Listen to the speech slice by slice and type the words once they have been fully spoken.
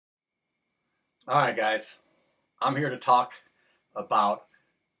All right, guys. I'm here to talk about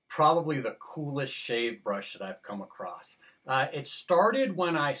probably the coolest shave brush that I've come across. It started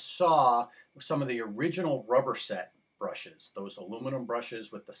when I saw some of the original rubber set brushes, those aluminum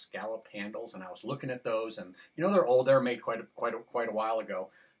brushes with the scallop handles, and I was looking at those, and they're old. They're made quite a while ago,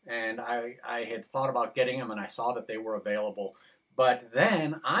 and I had thought about getting them, and I saw that they were available. But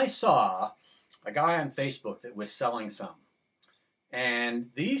then I saw a guy on Facebook that was selling some. And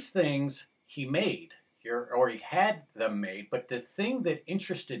these things he made, or he had them made. But the thing that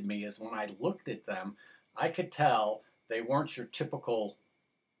interested me is when I looked at them, I could tell they weren't your typical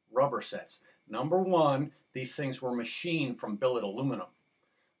rubber sets. Number one, these things were machined from billet aluminum.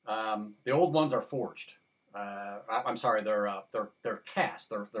 The old ones are forged. I'm sorry, they're cast.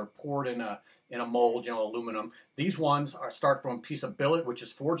 They're poured in a mold, aluminum. These ones start from a piece of billet, which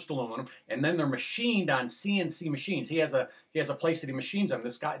is forged aluminum, and then they're machined on CNC machines. He has a place that he machines them.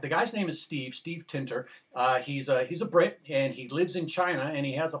 The guy's name is Steve Tinter. He's a Brit, and he lives in China, and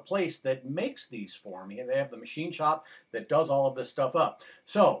he has a place that makes these for him. They have the machine shop that does all of this stuff up.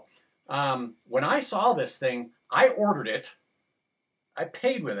 So when I saw this thing, I ordered it. I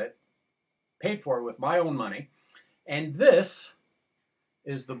paid for it with my own money, and this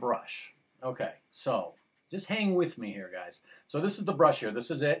is the brush. Okay, so just hang with me here, guys. So this is the brush here.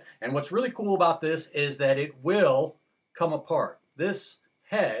 This is it. And what's really cool about this is that it will come apart. This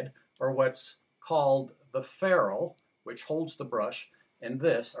head, or what's called the ferrule, which holds the brush, and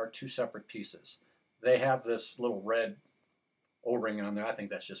this are two separate pieces. They have this little red O-ring on there. I think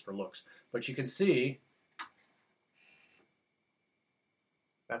that's just for looks. But you can see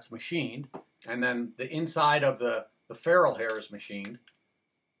that's machined. And then the inside of the ferrule hair is machined.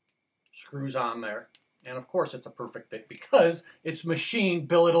 Screws on there. And of course it's a perfect fit because it's machined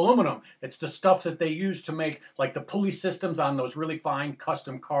billet aluminum. It's the stuff that they use to make like the pulley systems on those really fine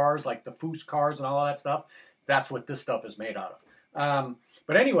custom cars, like the Fuchs cars and all that stuff. That's what this stuff is made out of.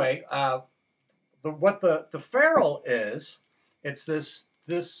 But anyway, what the ferrule is, it's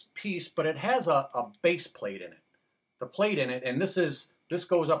this piece, but it has a base plate in it. The plate in it, and this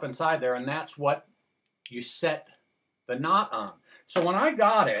goes up inside there, and that's what you set the knot on. So when I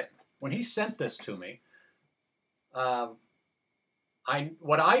got it, when he sent this to me, what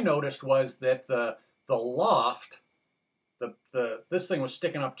I noticed was that the loft, this thing was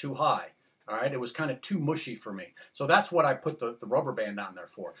sticking up too high. All right, it was kind of too mushy for me. So that's what I put the rubber band on there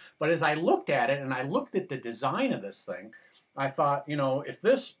for. But as I looked at it and I looked at the design of this thing, I thought, if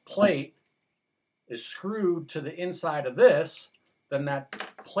this plate is screwed to the inside of this, then that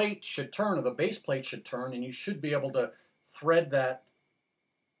plate should turn, or the base plate should turn, and you should be able to thread that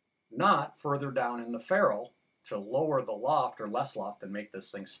knot further down in the ferrule to lower the loft or less loft and make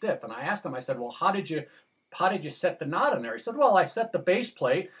this thing stiff. And I asked him, I said, well, how did you set the knot in there? He said, well, I set the base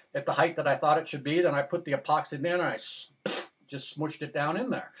plate at the height that I thought it should be, then I put the epoxy in there and I just smushed it down in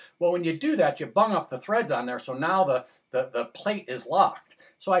there. Well, when you do that, you bung up the threads on there, so now the plate is locked.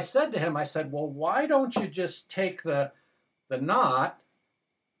 So I said to him, I said, well, why don't you just take the knot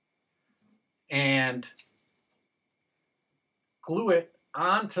and glue it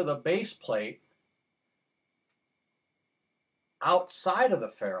onto the base plate outside of the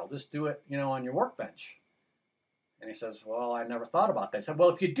ferrule. Just do it, on your workbench. And he says, well, I never thought about that. I said, well,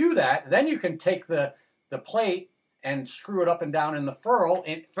 if you do that, then you can take the plate and screw it up and down in the ferrule,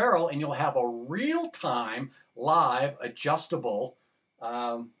 and you'll have a real-time, live, adjustable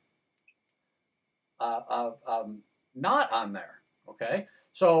knot on there. Okay,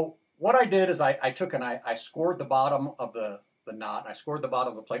 so what I did is I took and I scored the bottom of the knot. I scored the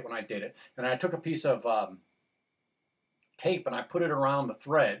bottom of the plate when I did it, and I took a piece of tape and I put it around the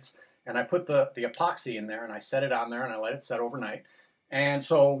threads, and I put the epoxy in there, and I set it on there, and I let it set overnight. And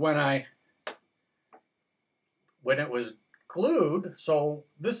so when it was glued, so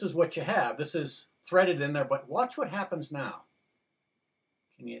this is what you have. This is threaded in there, but watch what happens now.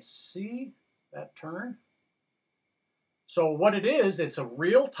 Can you see that turn? So what it is, it's a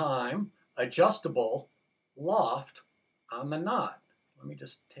real-time adjustable loft on the knot. Let me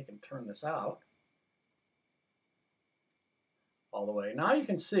just take and turn this out all the way. Now you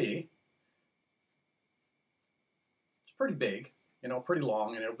can see it's pretty big, pretty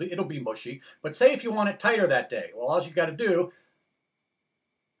long, and it'll be mushy. But say if you want it tighter that day, well, all you got to do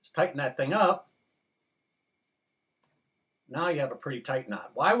is tighten that thing up. Now you have a pretty tight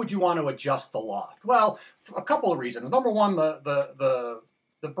knot. Why would you want to adjust the loft? Well, for a couple of reasons. Number one, the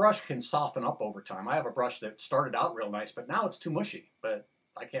brush can soften up over time. I have a brush that started out real nice, but now it's too mushy. But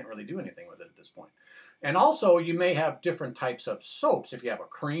I can't really do anything with it at this point. And also, you may have different types of soaps. If you have a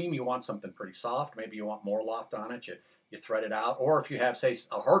cream, you want something pretty soft. Maybe you want more loft on it. you thread it out. Or if you have, say,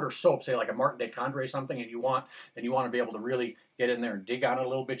 a harder soap, say like a Martin de Condré something, and you want to be able to really get in there and dig on it a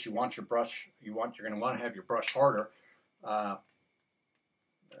little bit, you're going to want to have your brush harder. Come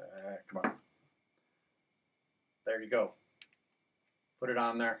on. There you go. Put it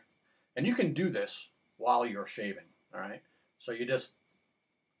on there. And you can do this while you're shaving, all right? So you just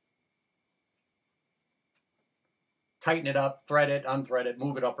tighten it up, thread it, unthread it,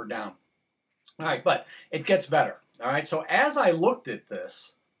 move it up or down. All right, but it gets better, all right? So as I looked at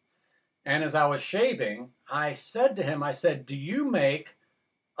this and as I was shaving, I said to him, I said, do you make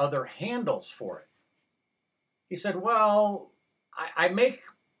other handles for it? He said, well, I make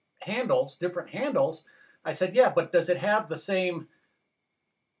handles, different handles. I said, yeah, but does it have the same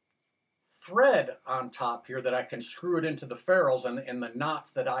thread on top here that I can screw it into the ferrules and the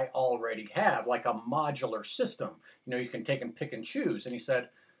knots that I already have, like a modular system? You know, you can take and pick and choose. And he said,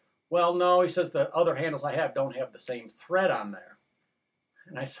 well, no, he says the other handles I have don't have the same thread on there.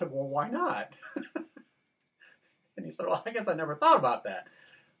 And I said, well, why not? And he said, well, I guess I never thought about that.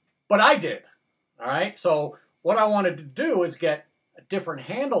 But I did, all right? So what I wanted to do is get a different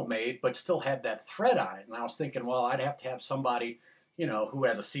handle made, but still had that thread on it. And I was thinking, well, I'd have to have somebody, you know, who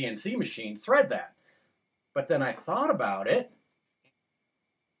has a CNC machine thread that. But then I thought about it,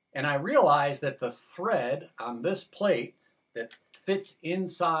 and I realized that the thread on this plate that fits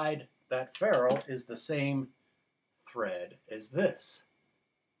inside that ferrule is the same thread as this.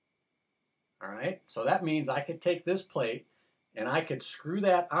 All right, so that means I could take this plate and I could screw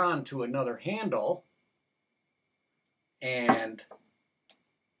that on to another handle, and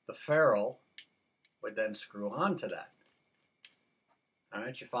the ferrule would then screw onto that. All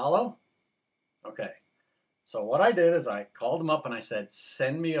right, you follow? Okay, so what I did is I called him up and I said,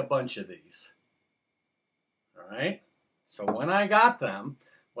 send me a bunch of these. All right, so when I got them,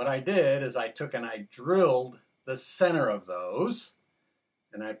 what I did is I took and I drilled the center of those,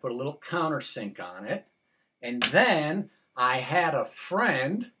 and I put a little countersink on it, and then I had a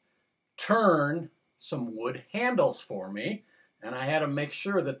friend turn some wood handles for me, and I had to make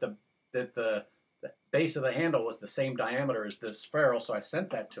sure that the base of the handle was the same diameter as this ferrule, so I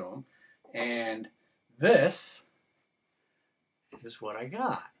sent that to him, and this is what I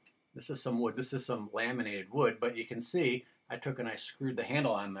got. This is some wood. This is some laminated wood, but you can see I took and I screwed the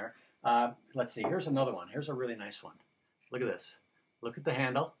handle on there. Let's see, here's another one. Here's a really nice one. Look at this. Look at the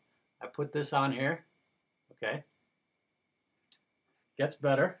handle. I put this on here. Okay. Gets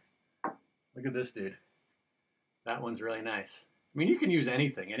better. Look at this dude. That one's really nice. I mean, you can use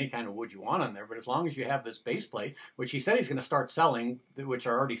anything, any kind of wood you want on there, but as long as you have this base plate, which he said he's going to start selling, which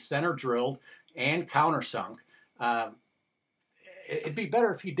are already center drilled and countersunk, it'd be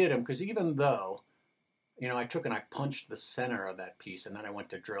better if he did them, because even though, you know, I took and I punched the center of that piece and then I went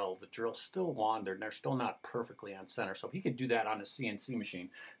to drill, the drill's still wandered and they're still not perfectly on center. So if he could do that on a CNC machine,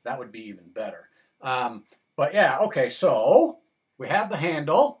 that would be even better. But yeah, okay, so we have the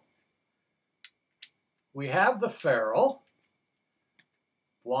handle. We have the ferrule.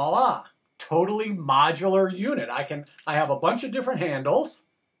 Voila, totally modular unit. I have a bunch of different handles.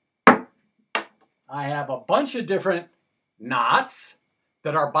 I have a bunch of different knots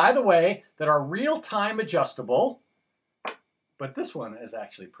that are, by the way, that are real-time adjustable. But this one is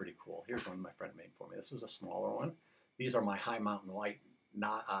actually pretty cool. Here's one my friend made for me. This is a smaller one. These are my high mountain white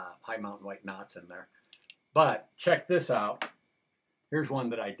knots in there. But check this out. Here's one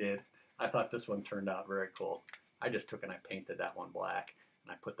that I did. I thought this one turned out very cool. I just took and I painted that one black,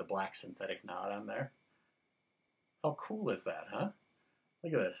 and I put the black synthetic knot on there. How cool is that, huh?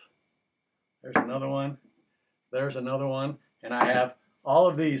 Look at this. There's another one. There's another one. And I have all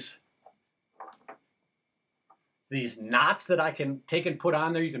of these knots that I can take and put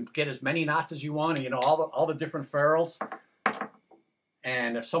on there. You can get as many knots as you want, and, you know, all the different ferrules.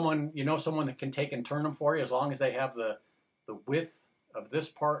 And if someone, you know, someone that can take and turn them for you, as long as they have the width of this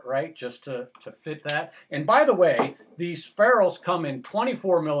part right, just to fit that. And by the way, these ferrules come in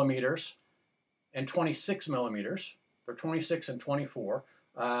 24 millimeters and 26 millimeters. They're 26 and 24.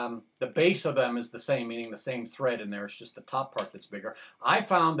 The base of them is the same, meaning the same thread in there. It's just the top part that's bigger. I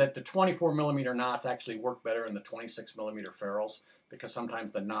found that the 24 millimeter knots actually work better in the 26 millimeter ferrules, because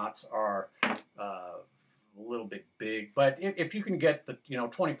sometimes the knots are a little bit big. But if you can get the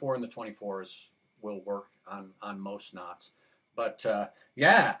 24 and the 24s will work on most knots. But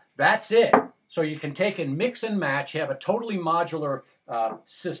yeah, that's it. So you can take and mix and match. You have a totally modular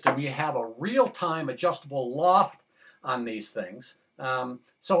system. You have a real-time adjustable loft on these things.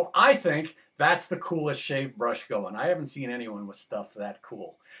 So I think that's the coolest shave brush going. I haven't seen anyone with stuff that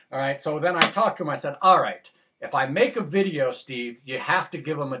cool. All right, so then I talked to him. I said, all right, if I make a video, Steve, you have to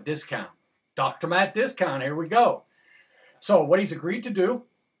give them a discount. Dr. Matt discount, here we go. So what he's agreed to do,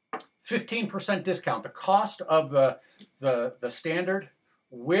 15% discount. The cost of the standard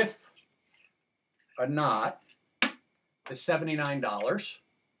with a knot is $79.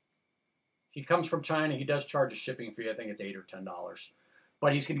 He comes from China. He does charge a shipping fee. I think it's $8 or $10.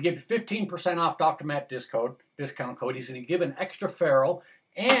 But he's going to give you 15% off Dr. Matt discount code. He's going to give an extra ferrule,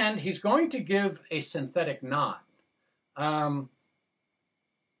 and he's going to give a synthetic knot.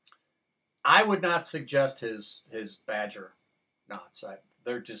 I would not suggest his Badger knots.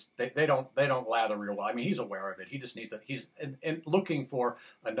 They don't lather real well. I mean, he's aware of it. He just needs it. He's looking for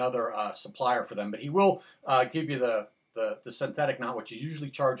another supplier for them, but he will give you the synthetic knot, which he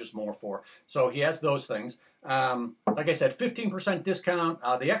usually charges more for. So he has those things. Like I said, 15% discount,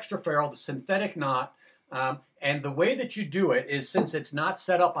 the extra ferrule, the synthetic knot. And the way that you do it is, since it's not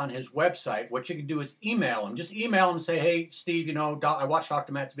set up on his website, what you can do is email him. Just email him and say, hey, Steve, you know, I watched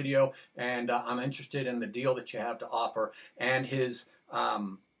Dr. Matt's video, and I'm interested in the deal that you have to offer. And his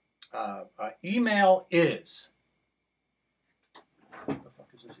email is... What the fuck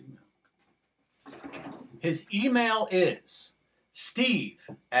is his email? His email is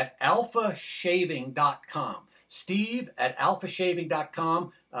steve@alphashaving.com.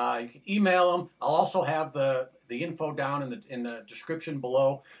 steve@alphashaving.com. You can email him. I'll also have the info down in the description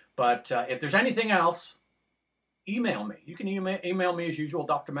below. But if there's anything else, email me. You can email me as usual,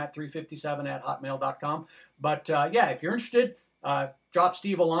 drmatt357@hotmail.com. But yeah, if you're interested, drop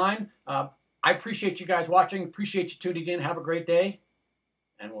Steve a line. I appreciate you guys watching. Appreciate you tuning in. Have a great day,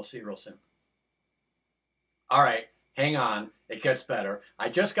 and we'll see you real soon. All right, hang on. It gets better. I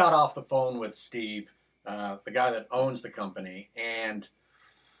just got off the phone with Steve, the guy that owns the company, and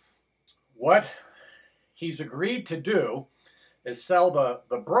what he's agreed to do is sell the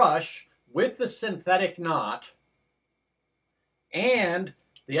brush with the synthetic knot and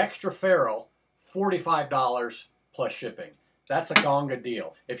the extra ferrule, $45 plus shipping. That's a gonga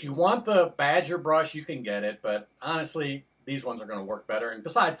deal. If you want the Badger brush, you can get it, but honestly, these ones are going to work better. And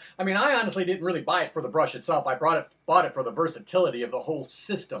besides, I mean, I honestly didn't really buy it for the brush itself. I bought it for the versatility of the whole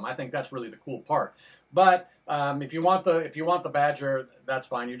system. I think that's really the cool part. But if you want the Badger, that's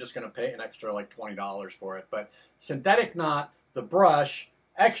fine. You're just going to pay an extra like $20 for it. But synthetic knot, the brush,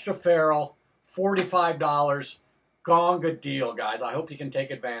 extra ferrule, $45. Gonga deal, guys. I hope you can take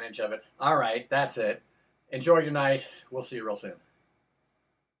advantage of it. All right, that's it. Enjoy your night. We'll see you real soon.